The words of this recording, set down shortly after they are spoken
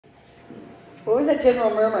What was that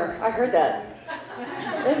general murmur? I heard that.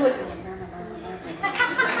 There's like murmur.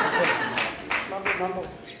 Mumble.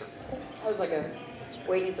 That was like a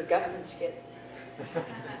waiting for Guffman skit.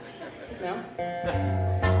 No?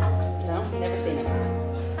 No? Never seen it.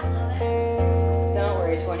 Don't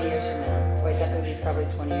worry, 20 years from now. Wait, that movie's probably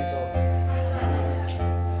 20 years old.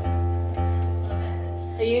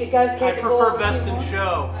 Are you guys capable? I prefer Best in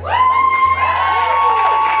Show.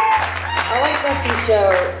 I like Best in Show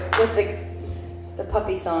with the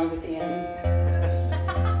puppy songs at the end.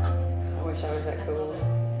 I wish I was that cool.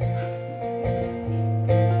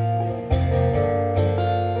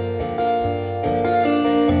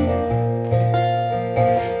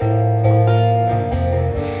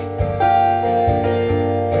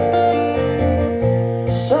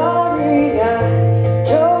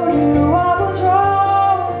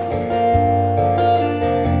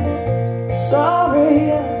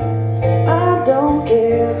 Sorry, I don't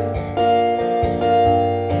care.